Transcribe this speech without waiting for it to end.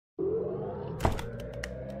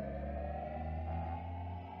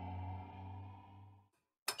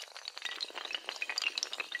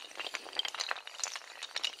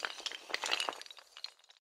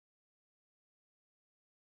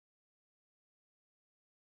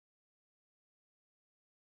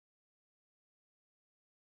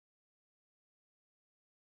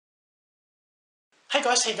Hey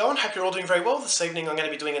guys, how you going? Hope you're all doing very well. This evening I'm going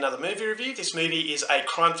to be doing another movie review. This movie is a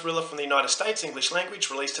crime thriller from the United States, English language,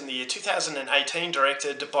 released in the year 2018,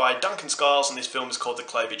 directed by Duncan Skiles, and this film is called The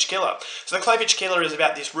Clovehitch Killer. So The Clovehitch Killer is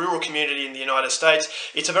about this rural community in the United States.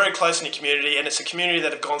 It's a very close-knit community, and it's a community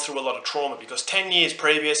that have gone through a lot of trauma, because 10 years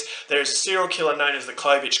previous, there is a serial killer known as the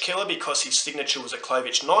Clovehitch Killer, because his signature was a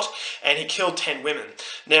Clovehitch knot, and he killed 10 women.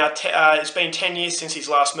 Now, it's been 10 years since his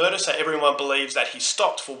last murder, so everyone believes that he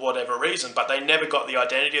stopped for whatever reason, but they never got the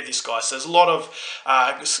identity of this guy. So there's a lot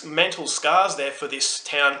of mental scars there for this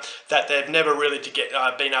town that they've never really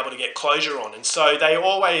been able to get closure on. And so they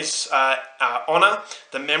always honour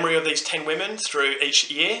the memory of these 10 women through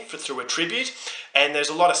each year, through a tribute. And there's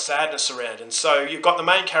a lot of sadness around. And so you've got the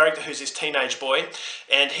main character, who's this teenage boy,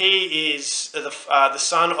 and he is the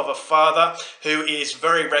son of a father who is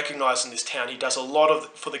very recognised in this town. He does a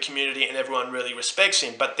lot for the community, and everyone really respects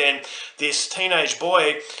him. But then this teenage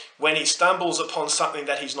boy, when he stumbles upon something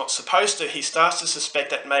that he's not supposed to, he starts to suspect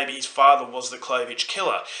that maybe his father was the Clovehitch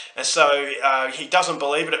Killer. And so he doesn't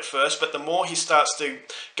believe it at first, but the more he starts to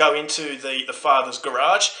go into the father's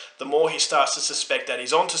garage, the more he starts to suspect that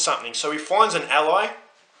he's onto something. So he finds an ally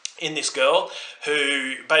in this girl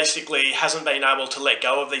who basically hasn't been able to let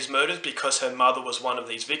go of these murders because her mother was one of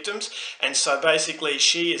these victims. And so basically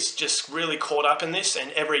she is just really caught up in this,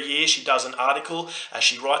 and every year she does an article,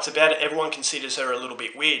 she writes about it. Everyone considers her a little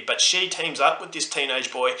bit weird, but she teams up with this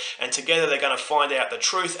teenage boy, and together they're going to find out the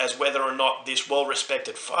truth as whether or not this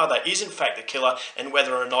well-respected father is in fact the killer, and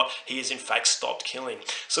whether or not he is in fact stopped killing.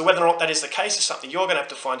 So whether or not that is the case is something you're going to have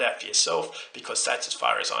to find out for yourself, because that's as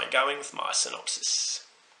far as I'm going with my synopsis.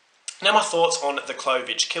 Now, my thoughts on The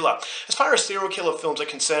Clovehitch Killer. As far as serial killer films are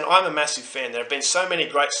concerned, I'm a massive fan. There have been so many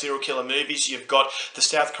great serial killer movies. You've got the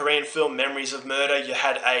South Korean film Memories of Murder. You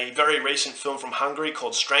had a very recent film from Hungary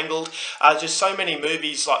called Strangled. Just so many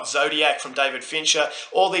movies like Zodiac from David Fincher.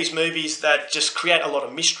 All these movies that just create a lot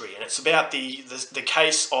of mystery. And it's about the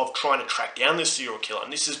case of trying to track down this serial killer.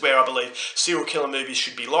 And this is where I believe serial killer movies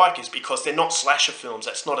should be like, is because they're not slasher films.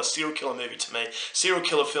 That's not a serial killer movie to me. Serial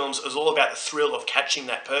killer films is all about the thrill of catching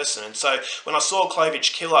that person. And so when I saw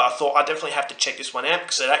Clovehitch Killer, I thought I definitely have to check this one out,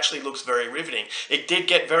 because it actually looks very riveting. It did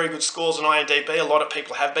get very good scores on IMDb. A lot of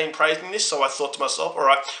people have been praising this, so I thought to myself, all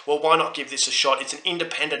right, well, why not give this a shot? It's an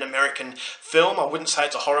independent American film. I wouldn't say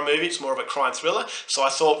it's a horror movie. It's more of a crime thriller. So I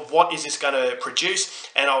thought, what is this going to produce?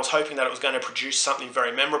 And I was hoping that it was going to produce something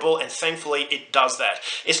very memorable, and thankfully it does that.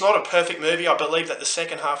 It's not a perfect movie. I believe that the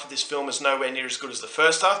second half of this film is nowhere near as good as the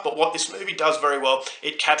first half, but what this movie does very well,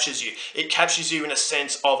 it captures you. It captures you in a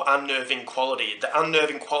sense of unnerving quality. The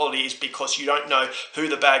unnerving quality is because you don't know who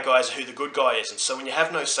the bad guy is, who the good guy is, and so when you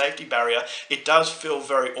have no safety barrier, it does feel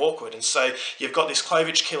very awkward. And so you've got this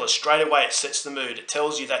Clovehitch Killer. Straight away it sets the mood. It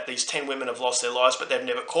tells you that these 10 women have lost their lives, but they've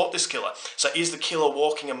never caught this killer. So is the killer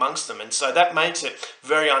walking amongst them? And so that makes it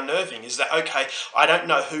very unnerving, is that, okay, I don't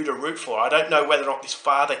know who to root for. I don't know whether or not this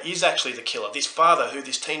father is actually the killer. This father, who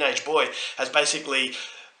this teenage boy has basically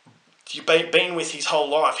been with his whole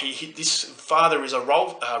life. This father is a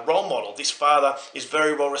role model. This father is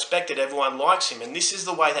very well respected. Everyone likes him. And this is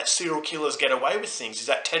the way that serial killers get away with things, is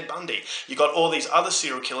that Ted Bundy. You got all these other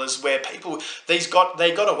serial killers where they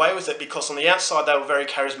got away with it because on the outside they were very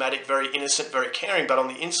charismatic, very innocent, very caring, but on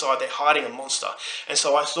the inside they're hiding a monster. And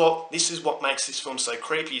so I thought this is what makes this film so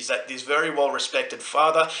creepy, is that this very well respected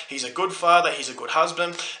father, he's a good father, he's a good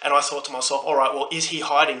husband, and I thought to myself, all right, well, is he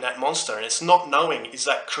hiding that monster? And it's not knowing is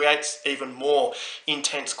that creates even more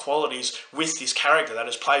intense qualities with this character that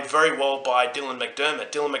is played very well by Dylan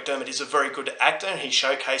McDermott. Dylan McDermott is a very good actor, and he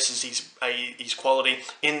showcases his quality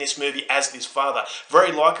in this movie as this father.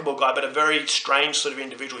 Very likeable guy, but a very strange sort of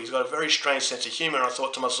individual. He's got a very strange sense of humour, and I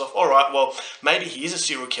thought to myself, all right, well, maybe he is a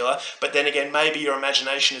serial killer, but then again, maybe your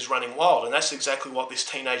imagination is running wild, and that's exactly what this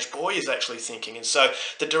teenage boy is actually thinking. And so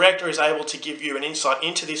the director is able to give you an insight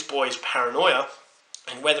into this boy's paranoia,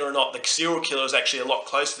 and whether or not the serial killer is actually a lot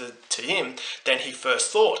closer to him than he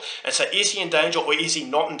first thought. And so is he in danger, or is he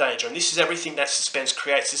not in danger? And this is everything that suspense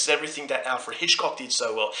creates. This is everything that Alfred Hitchcock did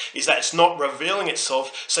so well, is that it's not revealing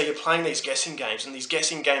itself, so you're playing these guessing games, and these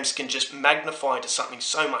guessing games can just magnify into something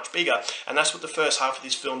so much bigger, and that's what the first half of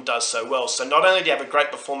this film does so well. So not only do you have a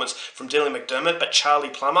great performance from Dylan McDermott, but Charlie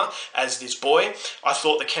Plummer as this boy. I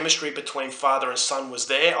thought the chemistry between father and son was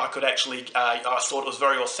there. I thought it was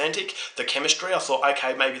very authentic, the chemistry. I thought,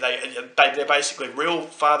 okay, maybe they're basically real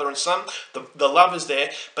father and son. The love is there,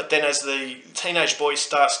 but then as the teenage boy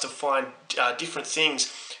starts to find different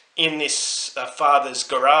things in this father's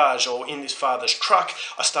garage or in this father's truck,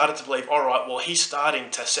 I started to believe, all right, well, he's starting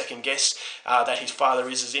to second guess that his father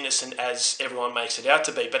is as innocent as everyone makes it out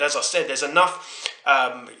to be. But as I said, there's enough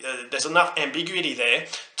there's enough ambiguity there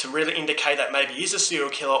to really indicate that maybe he's a serial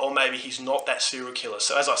killer or maybe he's not that serial killer.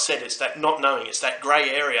 So as I said, it's that not knowing, it's that grey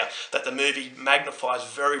area that the movie magnifies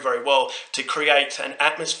very, very well to create an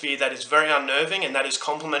atmosphere that is very unnerving and that is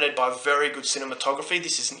complemented by very good cinematography.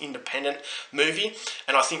 This is an independent movie,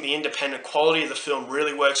 and I think the independent quality of the film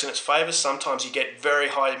really works in its favour. Sometimes you get very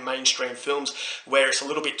high mainstream films where it's a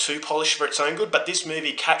little bit too polished for its own good, but this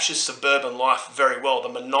movie captures suburban life very well, the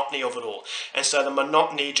monotony of it all. And so the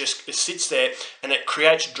monotony just sits there and it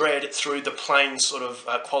creates dread through the plain sort of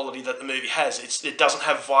quality that the movie has. It doesn't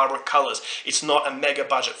have vibrant colours. It's not a mega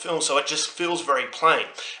budget film, so it just feels very plain.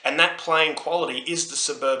 And that plain quality is the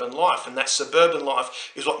suburban life, and that suburban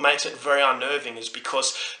life is what makes it very unnerving, is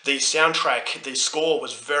because the soundtrack, the score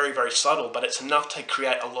was very, very subtle, but it's enough to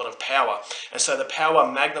create a lot of power. And so the power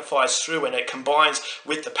magnifies through and it combines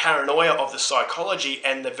with the paranoia of the psychology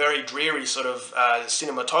and the very dreary sort of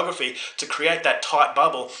cinematography to create that tight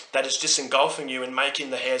bubble that is just engulfing you and making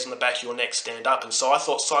the hairs on the back of your neck stand up. And so I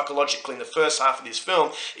thought psychologically in the first half of this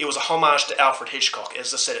film, it was a homage to Alfred Hitchcock.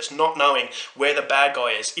 As I said, it's not knowing where the bad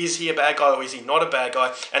guy is. Is he a bad guy or is he not a bad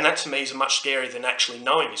guy? And that to me is much scarier than actually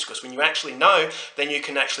knowing this, because when you actually know, then you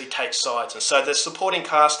can actually take sides. And so the supporting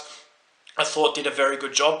cast, I thought, did a very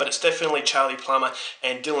good job, but it's definitely Charlie Plummer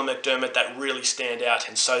and Dylan McDermott that really stand out,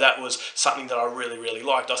 and so that was something that I really, really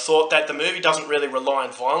liked. I thought that the movie doesn't really rely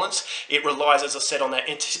on violence. It relies, as I said, on that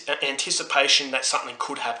anticipation that something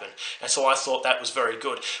could happen, and so I thought that was very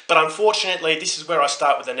good. But unfortunately, this is where I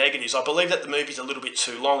start with the negatives. I believe that the movie's a little bit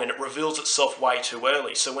too long and it reveals itself way too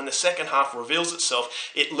early. So when the second half reveals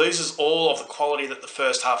itself, it loses all of the quality that the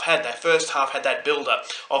first half had. That first half had that build-up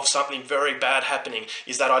of something very bad happening,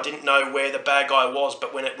 is that I didn't know where the bad guy was,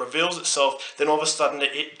 but when it reveals itself, then all of a sudden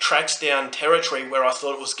it tracks down territory where I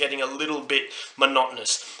thought it was getting a little bit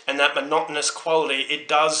monotonous. And that monotonous quality, it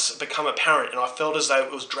does become apparent, and I felt as though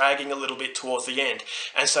it was dragging a little bit towards the end.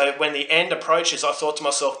 And so when the end approaches, I thought to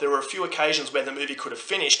myself, there were a few occasions where the movie could have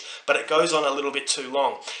finished, but it goes on a little bit too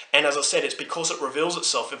long. And as I said, it's because it reveals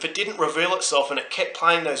itself. If it didn't reveal itself and it kept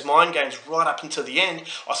playing those mind games right up until the end,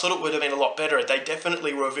 I thought it would have been a lot better. They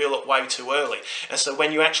definitely reveal it way too early. And so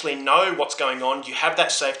when you actually know what's going on, you have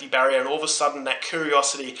that safety barrier, and all of a sudden that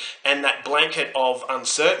curiosity and that blanket of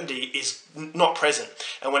uncertainty is not present.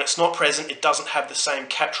 And when it's not present, it doesn't have the same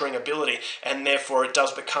capturing ability, and therefore it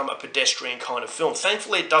does become a pedestrian kind of film.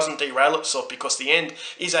 Thankfully, it doesn't derail itself, because the end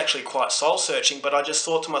is actually quite soul-searching, but I just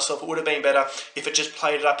thought to myself it would have been better if it just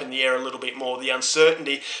played it up in the air a little bit more. The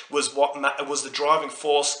uncertainty was what was the driving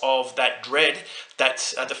force of that dread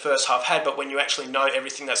that the first half had, but when you actually know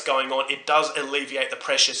everything that's going on, it does alleviate the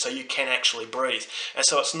pressure so you can actually breathe. And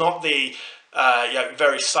so it's not the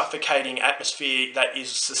very suffocating atmosphere that is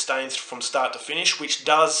sustained from start to finish, which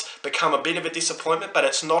does become a bit of a disappointment, but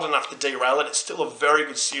it's not enough to derail it. It's still a very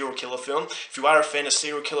good serial killer film. If you are a fan of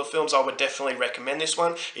serial killer films, I would definitely recommend this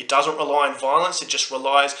one. It doesn't rely on violence, it just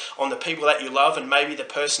relies on the people that you love, and maybe the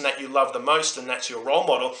person that you love the most, and that's your role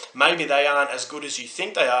model, maybe they aren't as good as you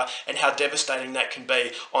think they are, and how devastating that can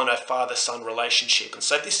be on a father-son relationship. And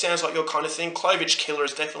so if this sounds like your kind of thing, Clovehitch Killer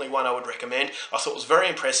is definitely one I would recommend. I thought it was very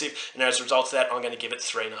impressive, and as a result of that, I'm going to give it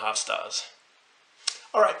 3.5 stars.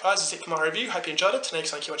 Alright guys, that's it for my review. Hope you enjoyed it. Till next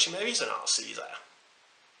time, keep watching movies, and I'll see you there.